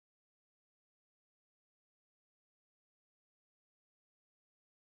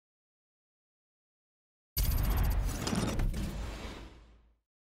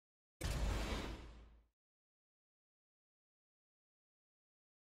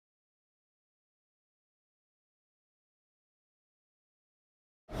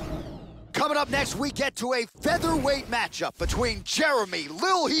Coming up next, we get to a featherweight matchup between Jeremy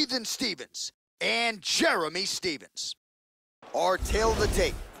Lil Heathen Stevens and Jeremy Stevens. Our tale of the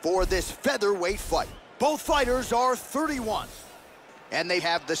tape for this featherweight fight. Both fighters are 31, and they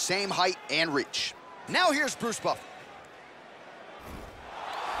have the same height and reach. Now here's Bruce Buffer.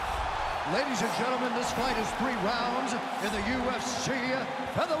 Ladies and gentlemen, this fight is 3 rounds in the UFC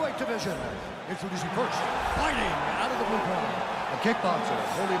featherweight division. Introducing first, fighting out of the blue corner, a kickboxer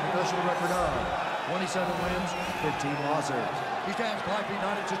holding a professional record of 27 wins, 15 losses. He stands 5 feet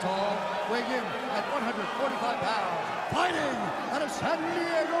 9 inches tall, weighing in at 145 pounds. Fighting out of San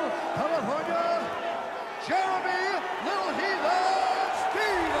Diego, California, Jeremy Lil Heathen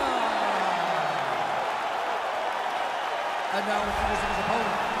Stevens. And now introducing his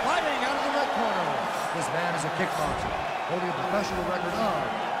opponent, fighting out of the red corner. This man is a kickboxer, holding a professional record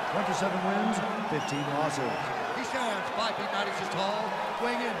of 27 wins, 15 losses. He stands 5 feet 9 inches tall,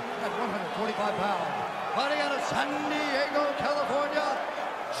 weighing in at 145 pounds. Fighting out of San Diego, California,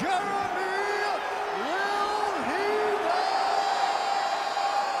 Jeremy Lil Heathen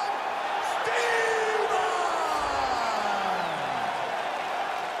Stevens!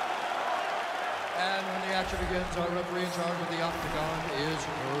 And when the action begins, our referee in charge of the octagon is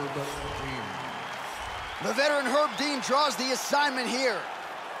Herb Dean. The veteran Herb Dean draws the assignment here.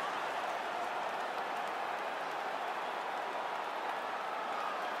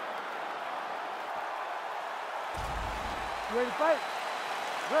 Ready to fight?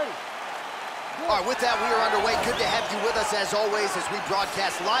 Ready. All right, with that, we are underway. Good to have you with us, as always, as we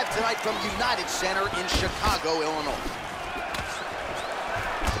broadcast live tonight from United Center in Chicago, Illinois.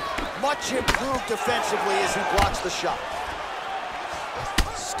 Much improved defensively as he blocks the shot.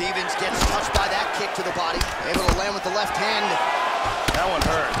 Stevens gets touched by that kick to the body, able to land with the left hand. That one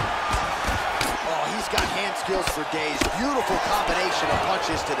hurt. Oh, he's got hand skills for days. Beautiful combination of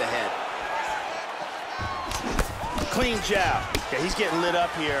punches to the head. Clean jab. Yeah, he's getting lit up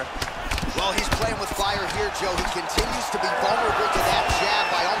here. Well, he's playing with fire here, Joe. He continues to be vulnerable to that jab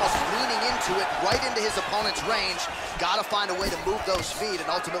by almost leaning into it, right into his opponent's range. Got to find a way to move those feet and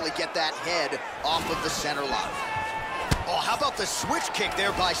ultimately get that head off of the center line. Oh, how about the switch kick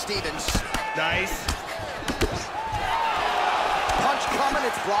there by Stevens? Nice. Punch coming,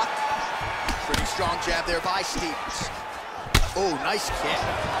 it's blocked. Pretty strong jab there by Stevens. Oh, nice kick.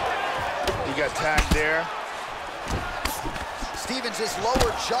 He got tagged there. Stevens'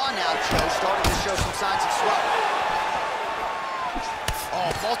 lower jaw now, Joe, starting to show some signs of swelling. Oh,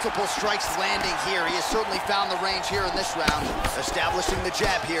 multiple strikes landing here. He has certainly found the range here in this round, establishing the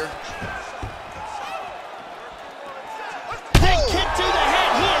jab here. Big kick to the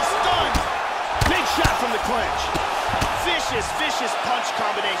head. He is stunned. Big shot from the clinch. Vicious, vicious punch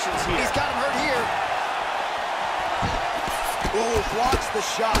combinations here. He's got him hurt here. Ooh, blocks the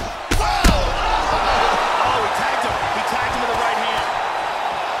shot. Whoa! Oh, he tagged him. He tagged him with the right hand.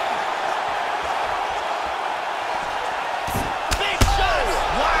 Big shot!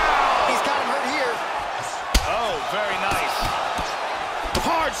 Wow! He's got him hurt here. Oh, very nice.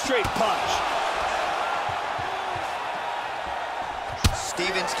 Hard straight punch.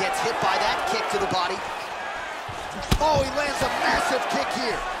 Stevens gets hit by that kick to the body. Oh, he lands a massive kick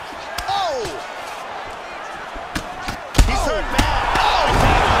here. Oh! He's hurt bad. Oh, he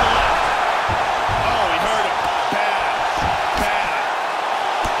tagged him to the left. Oh, he hurt him. Bad. Bad.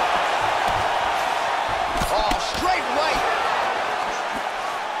 Oh, straight right.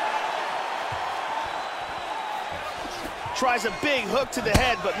 Tries a big hook to the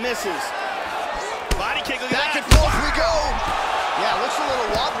head, but misses. Body kick. Look at Back that. and forth we go. Yeah, looks a little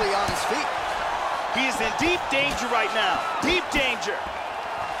wobbly on his feet. He is in deep danger right now. Deep danger.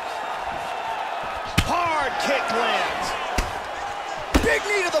 Hard kick lands. Big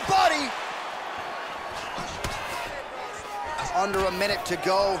knee to the body. Under a minute to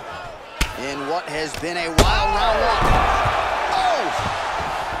go in what has been a wild round one. Oh!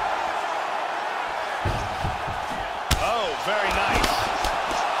 Oh, very nice.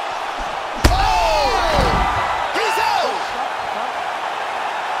 Oh! He's out!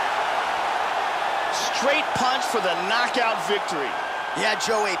 Straight punch for the knockout victory. Yeah,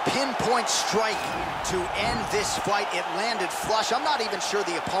 Joe, a pinpoint strike to end this fight. It landed flush. I'm not even sure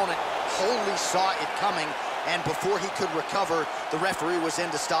the opponent wholly saw it coming, and before he could recover, the referee was in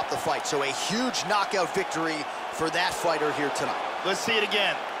to stop the fight. So a huge knockout victory for that fighter here tonight. Let's see it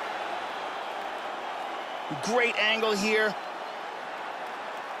again. Great angle here.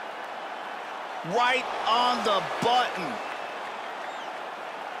 Right on the button.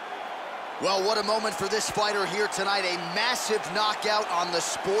 Well, what a moment for this fighter here tonight. A massive knockout on the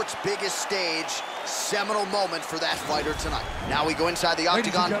sport's biggest stage. Seminal moment for that fighter tonight. Now we go inside the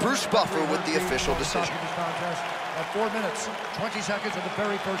octagon. Bruce Buffer with the official decision. This contest at 4 minutes, 20 seconds of the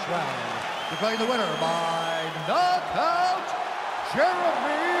very first round. Declaring the winner by knockout,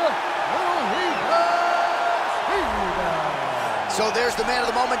 Jeremy Little Stevens. So there's the man of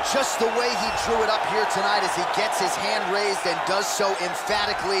the moment, just the way he drew it up here tonight as he gets his hand raised and does so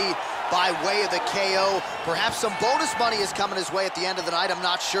emphatically by way of the KO. Perhaps some bonus money is coming his way at the end of the night. I'm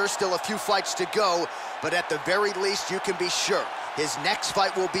not sure. Still a few fights to go. But at the very least, you can be sure his next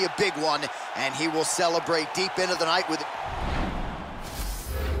fight will be a big one, and he will celebrate deep into the night with